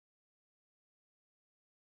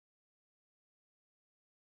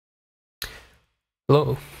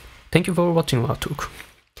Hello, thank you for watching our talk.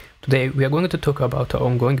 Today we are going to talk about our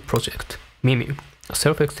ongoing project, mimium, a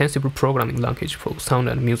self-extensible programming language for sound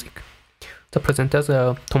and music. The presenters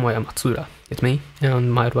are Tomoya Matsuura, it's me,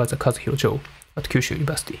 and my advisor Kazuhiro Joe at Kyushu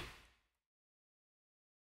University.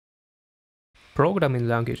 Programming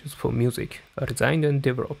languages for music are designed and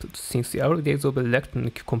developed since the early days of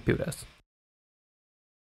electronic computers.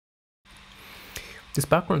 This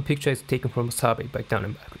background picture is taken from a survey by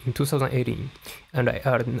Dannenberg in 2018, and I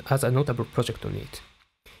added as a notable project on it.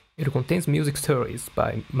 It contains music theories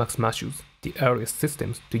by Max Mathews, the earliest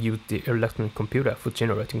systems to use the electronic computer for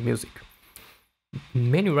generating music.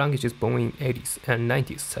 Many languages born in 80s and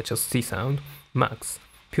 90s, such as C-Sound, Max,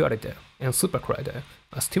 PureReader, and SuperCreator,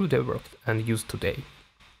 are still developed and used today.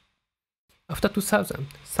 After 2000,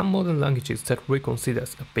 some modern languages that we consider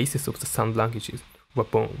as a basis of the sound languages were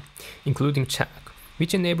born, including Chak,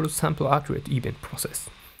 which enables sample-accurate event process,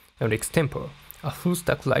 and Extempore, a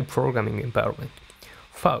full-stack live programming environment,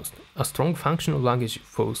 Faust, a strong functional language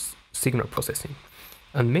for signal processing,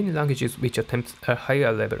 and many languages which attempt a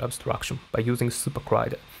higher level abstraction by using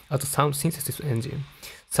SuperCreator as a sound synthesis engine,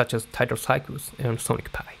 such as Tidal Cycles and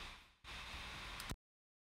Sonic Pi.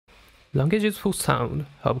 Languages for sound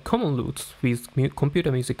have common roots with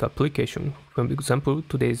computer music application, for example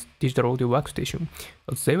today's digital audio workstation,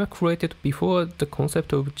 as they were created before the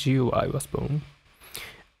concept of GUI was born.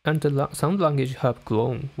 And the sound languages have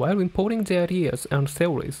grown while importing the ideas and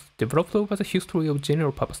theories developed over the history of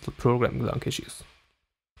general-purpose programming languages.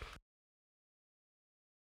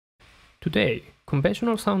 Today,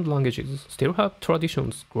 conventional sound languages still have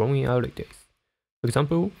traditions grown in early days. For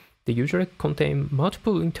example, they usually contain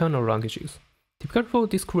multiple internal languages, typical for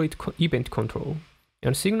discrete event control,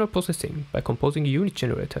 and signal processing by composing a unit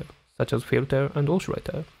generator, such as filter and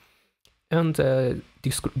oscillator, and the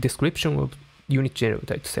description of unit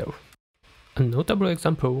generator itself. A notable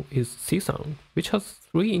example is C-Sound, which has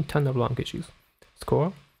three internal languages: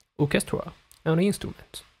 score, orchestra, and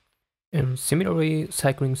instruments. And similarly,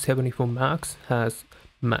 Cycling 74 Max has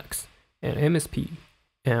Max and MSP,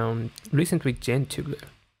 and recently Gen 2.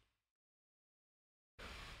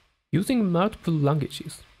 Using multiple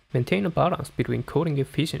languages, maintain a balance between coding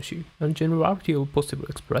efficiency and generality of possible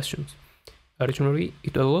expressions. Additionally,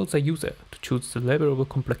 it allows the user to choose the level of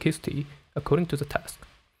complexity according to the task.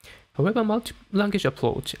 However, multi-language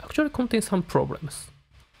approach actually contains some problems.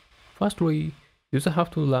 Firstly, users have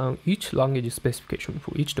to learn each language specification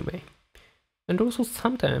for each domain. And also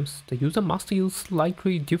sometimes the user must use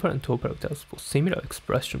slightly different operators for similar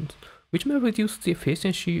expressions, which may reduce the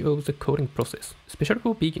efficiency of the coding process, especially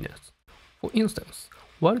for beginners. For instance,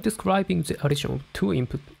 while describing the addition of two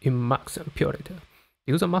inputs in Max and PureReader,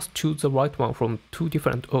 the user must choose the right one from two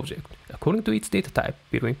different objects according to its data type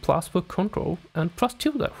between plus for control and plus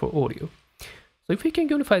tilde for audio. So if we can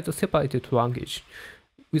unify the separated language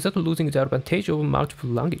without losing the advantage of multiple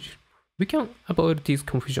languages, we can avoid this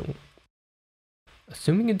confusion.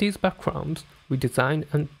 Assuming these backgrounds, we designed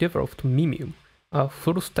and developed mimium, a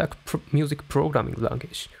full-stack music programming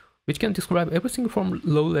language, which can describe everything from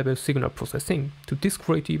low-level signal processing to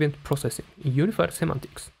discrete event processing in unified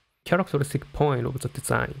semantics. Characteristic point of the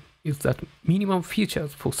design is that minimum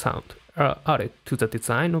features for sound are added to the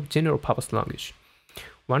design of general-purpose language.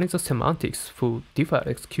 One is the semantics for deferred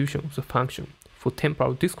execution of the function for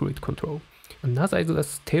temporal discrete control, another is the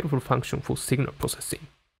stateful function for signal processing.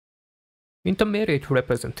 Intermediate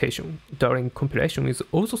representation during compilation is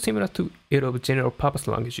also similar to that of general-purpose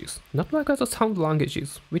languages, not like other sound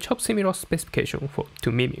languages, which have similar specification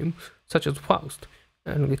to mimium, such as Faust,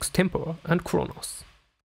 and Extempore, and Chronos.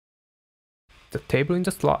 The table in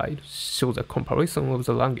the slide shows a comparison of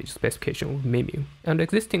the language specification of mimium and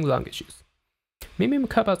existing languages. Mimium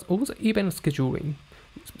covers all the event scheduling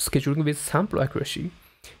with sample accuracy,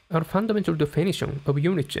 and fundamental definition of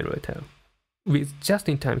unit generator, with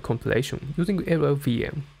just-in-time compilation using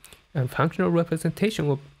LLVM, and functional representation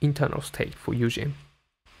of internal state for UGM.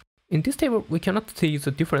 In this table, we cannot see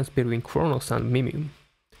the difference between Chronos and mimium.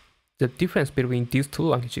 The difference between these two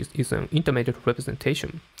languages is an intermediate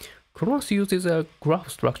representation. Chronos uses a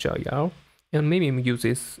graph structure IR, and mimium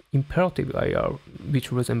uses imperative IR,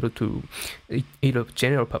 which resemble to either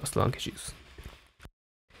general-purpose languages.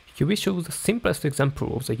 Here we show the simplest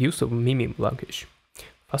example of the use of mimium language.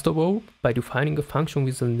 First of all, by defining a function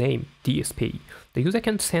with the name DSP, the user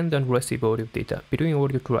can send and receive audio data between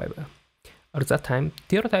audio driver. At that time,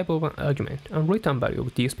 data type of an argument and return value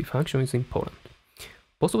of DSP function is important.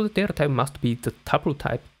 Both of the data type must be the tuple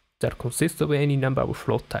type that consists of any number of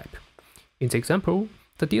float type. In the example,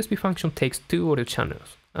 the DSP function takes two audio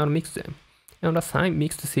channels and mixes them, and assigns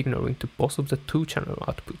mixed signal into both of the two channel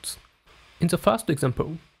outputs. In the first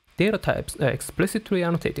example, data types are explicitly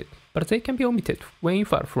annotated, but they can be omitted when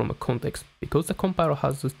inferred from a context because the compiler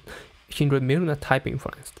has a Hindley-Milner type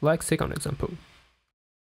inference, like second example.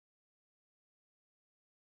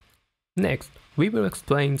 Next, we will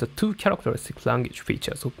explain the two characteristic language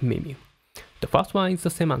features of mimium. The first one is the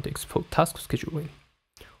semantics for task scheduling.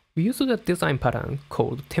 We use a design pattern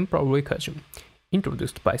called temporal recursion,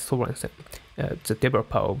 introduced by Sorensen, the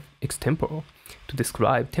developer of extempore, to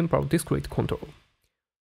describe temporal discrete control.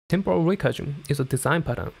 Temporal recursion is a design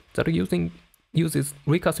pattern that uses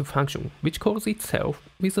recursive function which calls itself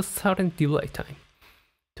with a certain delay time.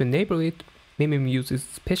 To enable it, mimium uses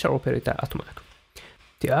special operator @mark.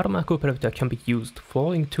 The @mark operator can be used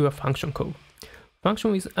following to a function call.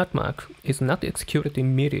 Function with @mark is not executed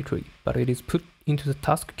immediately, but it is put into the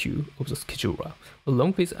task queue of the scheduler,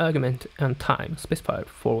 along with argument and time specified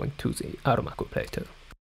following to the @mark operator.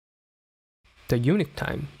 The unit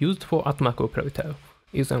time used for @mark operator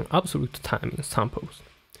is an absolute time in samples.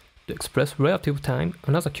 To express relative time,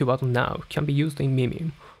 another keyword now can be used in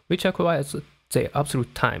mimium, which acquires the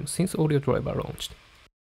absolute time since audio driver launched.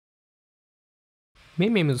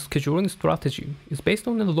 Mimium's scheduling strategy is based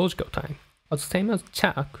on the logical time, as same as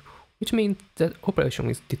check, which means that operation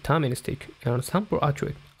is deterministic and sample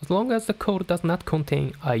accurate as long as the code does not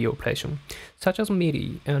contain I/O operation, such as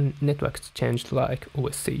MIDI and network exchange like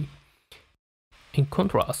OSC. In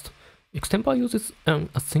contrast, extempore uses an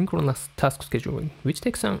asynchronous task scheduling, which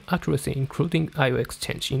takes an accuracy including I/O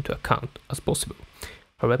exchange into account as possible.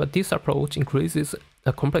 However, this approach increases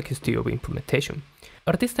the complexity of implementation.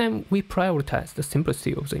 At this time, we prioritize the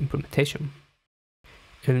simplicity of the implementation.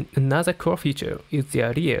 And another core feature is the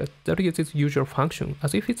idea that uses usual function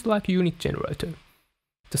as if it's like a unit generator.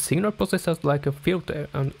 The signal processors like a filter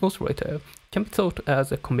and oscillator can be thought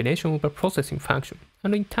as a combination of a processing function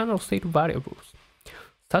and internal state variables.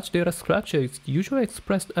 Such data structure is usually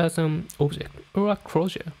expressed as an object or a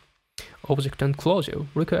closure. Object and closure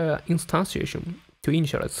require instantiation to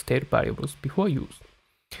initialize state variables before use.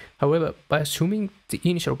 However, by assuming the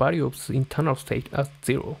initial value of the internal state as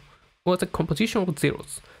 0, or the composition of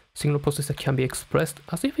zeros, signal processor can be expressed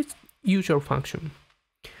as if it's usual function.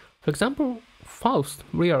 For example, Faust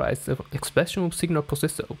realized the expression of signal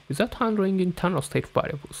processor without handling internal state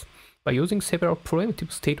variables by using several primitive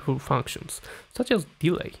stateful functions such as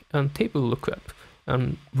delay and table lookup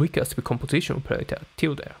and recursive composition operator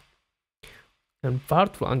tilde. And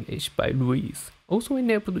Vart language by Louise also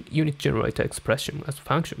enabled unit generator expression as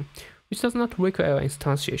function, which does not require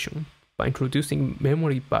instantiation, by introducing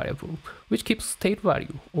memory variable, which keeps state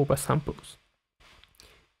value over samples.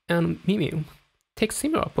 And mimium takes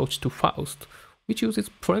similar approach to Faust, which uses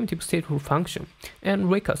primitive stateful function and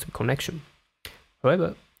recursive connection.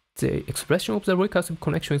 However, the expression of the recursive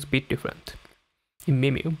connection is a bit different. In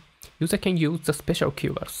mimium, user can use the special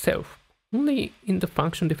keyword self only in the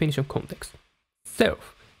function definition context.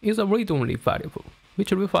 Self is a read-only variable,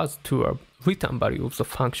 which refers to a return value of the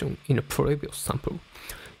function in a previous sample.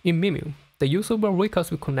 In mimium, the use of a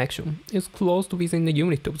recursive connection is closed within the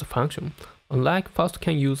unit of the function, unlike Faust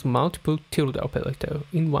can use multiple tilde operator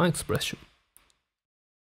in one expression.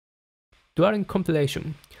 During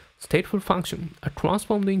compilation, stateful functions are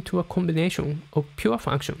transformed into a combination of pure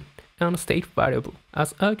function and state variable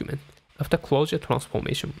as argument after closure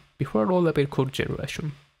transformation before low-level code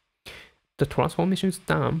generation. The transformation is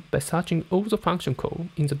done by searching all the function call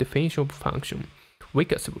in the definition of function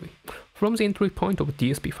recursively from the entry point of a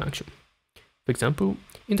DSP function. For example,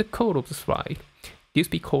 in the code of the slide,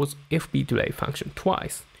 DSP calls fbDelay function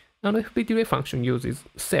twice, and the fbDelay function uses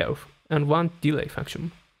self and one delay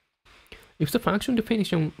function. If the function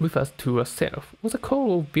definition refers to a self or the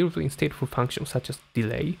call of built-in stateful function such as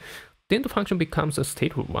delay, then the function becomes a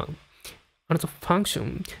stateful one. And the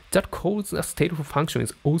function that calls a stateful function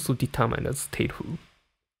is also determined as stateful.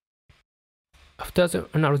 After the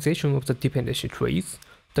analyzation of the dependency trees,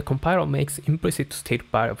 the compiler makes implicit state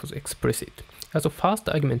variables explicit as a first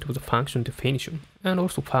argument of the function definition and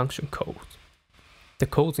also function calls. The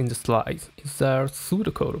code in the slides is the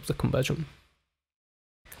pseudocode of the conversion.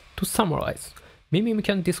 To summarize, mimium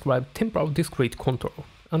can describe temporal discrete control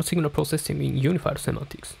and signal processing in unified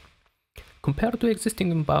semantics. Compared to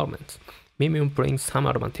existing environments, mimium brings some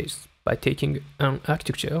advantages by taking an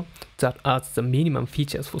architecture that adds the minimum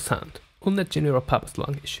features for sound on a general-purpose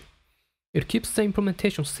language. It keeps the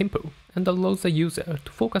implementation simple and allows the user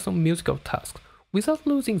to focus on musical tasks without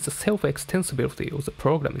losing the self-extensibility of the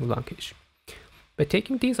programming language. By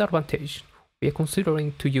taking these advantages, we are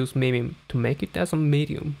considering to use mimium to make it as a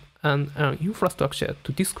medium and an infrastructure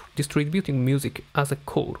to distributing music as a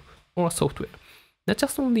code or a software, not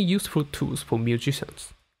just only useful tools for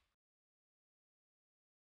musicians.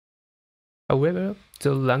 However,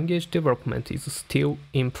 the language development is still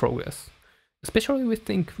in progress. Especially we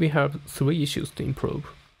think we have 3 issues to improve.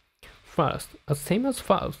 First, as same as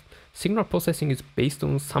FAST, signal processing is based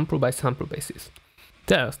on sample-by-sample basis.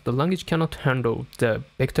 Thus, the language cannot handle the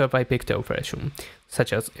vector-by-vector operation,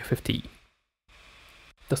 such as FFT.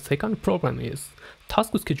 The second problem is,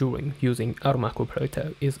 task scheduling using RMAC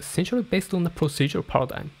operator is essentially based on the procedural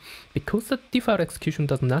paradigm. Because the default execution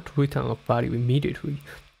does not return a value immediately,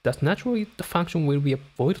 thus naturally the function will be a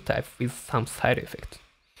void type with some side effect.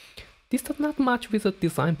 This does not match with the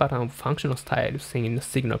design pattern of functional style seen in the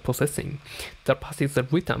signal processing that passes the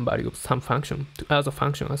return value of some function to other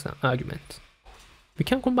function as an argument. We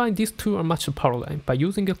can combine these two unmatched paradigm by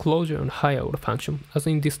using a closure and higher order function as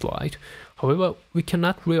in this slide. However, we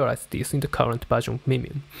cannot realize this in the current version of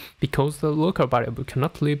mimium, because the local variable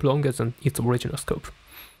cannot live longer than its original scope.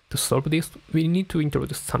 To solve this, we need to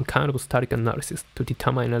introduce some kind of static analysis to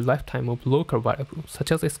determine a lifetime of local variable,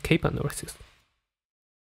 such as escape analysis.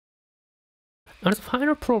 And the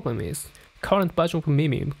final problem is, current version of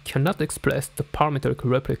mimium cannot express the parametric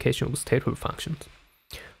replication of stateful functions.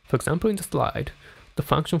 For example, in the slide, the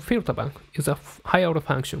function filter bank is a higher order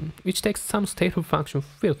function which takes some stateful function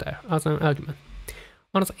filter as an argument.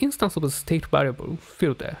 And the instance of the state variable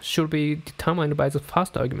filter should be determined by the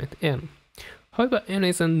first argument n. However, n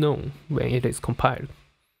is unknown when it is compiled.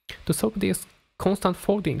 To solve this, constant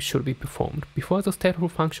folding should be performed before the stateful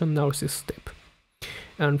function analysis step.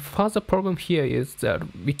 And further problem here is that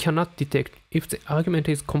we cannot detect if the argument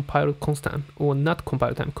is compiled constant or not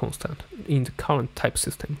compiled time constant in the current type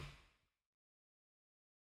system.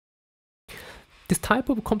 This type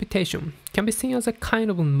of computation can be seen as a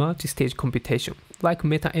kind of multi-stage computation, like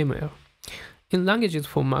meta-ML. In languages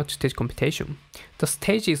for multi-stage computation, the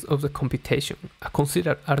stages of the computation are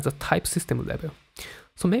considered at the type system level.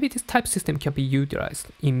 So maybe this type system can be utilized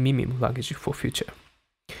in mimium language for future.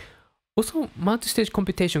 Also, multi-stage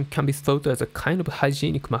computation can be thought as a kind of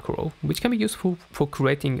hygienic macro, which can be useful for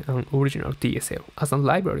creating an original DSL as a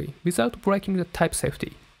library without breaking the type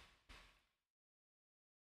safety.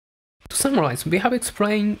 To summarize, we have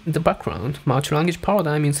explained the background multi-language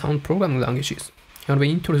paradigm in sound programming languages, and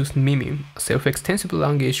we introduced mimium, a self-extensible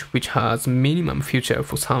language which has minimum feature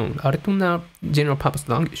for sound added on a general-purpose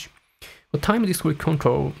language. For time discrete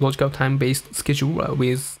control, logical time-based scheduler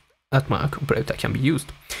with RMAC operator can be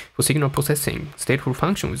used. For signal processing, stateful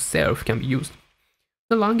function with self can be used.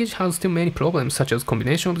 The language has still many problems such as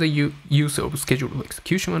combination of the use of scheduled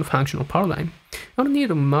execution and functional paradigm, and the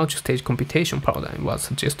need of multi-stage computation paradigm was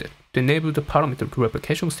suggested to enable the parametric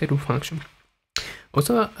replication of stateful function.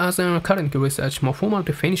 Also, as an academic research, more formal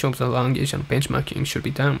definition of the language and benchmarking should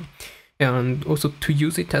be done. And also to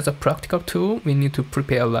use it as a practical tool, we need to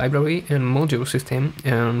prepare a library and module system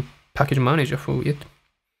and package manager for it.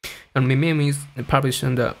 And mimium is published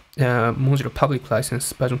under modular public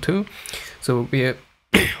license version 2, so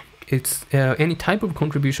it's any type of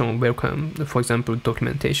contribution welcome. For example,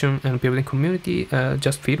 documentation and building community,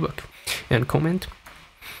 just feedback and comment,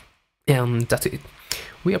 and that's it.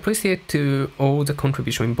 We appreciate to all the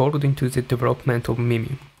contribution involved into the development of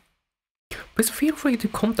mimium. Please feel free to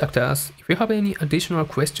contact us if you have any additional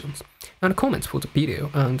questions and comments for the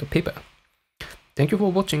video and the paper. Thank you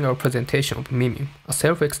for watching our presentation of mimium, a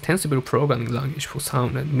self-extensible programming language for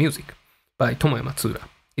sound and music by Tomoya Matsuura.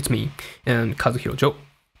 It's me and Kazuhiro Joe.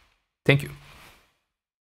 Thank you.